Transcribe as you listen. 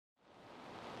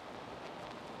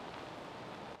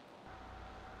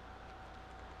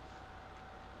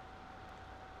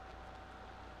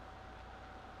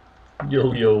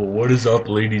Yo, yo, what is up,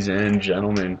 ladies and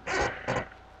gentlemen?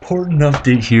 Important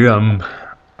update here.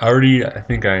 I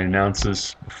think I announced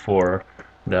this before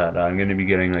that I'm going to be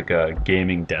getting like a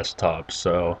gaming desktop.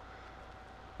 So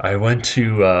I went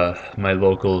to my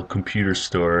local computer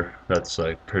store that's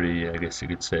like pretty, I guess you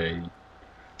could say,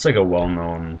 it's like a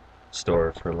well-known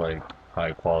store for like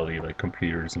high quality like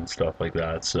computers and stuff like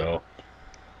that. So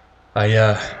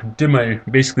I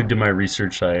basically did my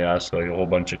research. I asked like a whole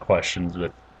bunch of questions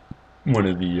with one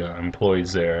of the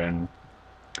employees there, and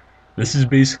this is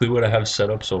basically what I have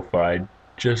set up so far.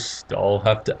 I'll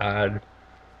have to add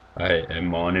a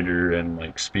monitor and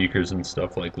like speakers and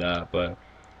stuff like that, but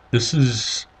this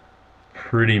is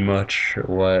pretty much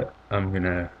what I'm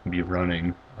gonna be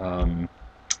running. I'm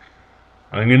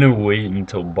gonna wait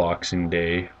until Boxing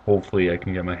Day. Hopefully I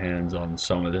can get my hands on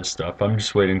some of this stuff. I'm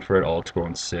just waiting for it all to go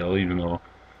on sale, even though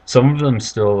some of them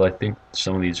still, I think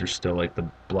some of these are still like the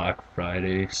Black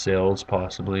Friday sales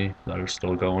possibly that are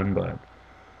still going, but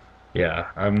yeah,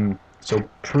 I'm so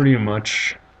pretty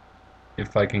much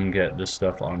if I can get this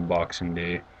stuff on Boxing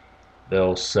Day,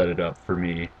 they'll set it up for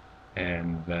me,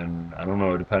 and then I don't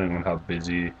know, depending on how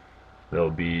busy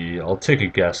they'll be, I'll take a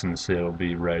guess and say it'll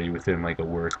be ready within like a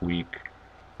work week,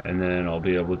 and then I'll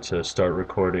be able to start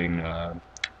recording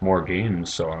more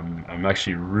games. So I'm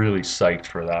actually really psyched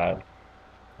for that.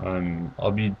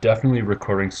 I'll be definitely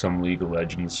recording some League of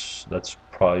Legends. That's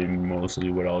probably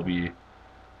mostly what I'll be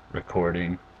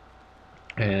recording.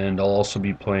 And I'll also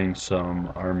be playing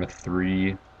some Arma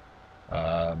 3,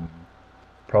 um,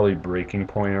 probably Breaking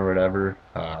Point or whatever.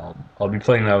 I'll be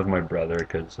playing that with my brother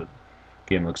because the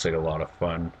game looks like a lot of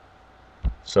fun.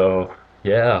 So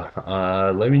yeah,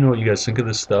 let me know what you guys think of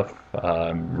this stuff.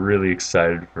 I'm really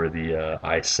excited for the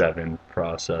i7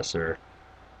 processor.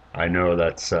 I know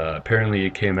that's apparently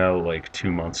it came out like 2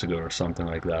 months ago or something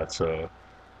like that, so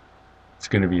it's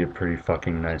gonna be a pretty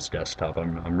fucking nice desktop.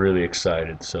 I'm really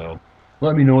excited. So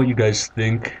let me know what you guys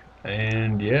think.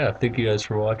 And yeah, thank you guys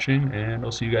for watching, and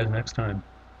I'll see you guys next time.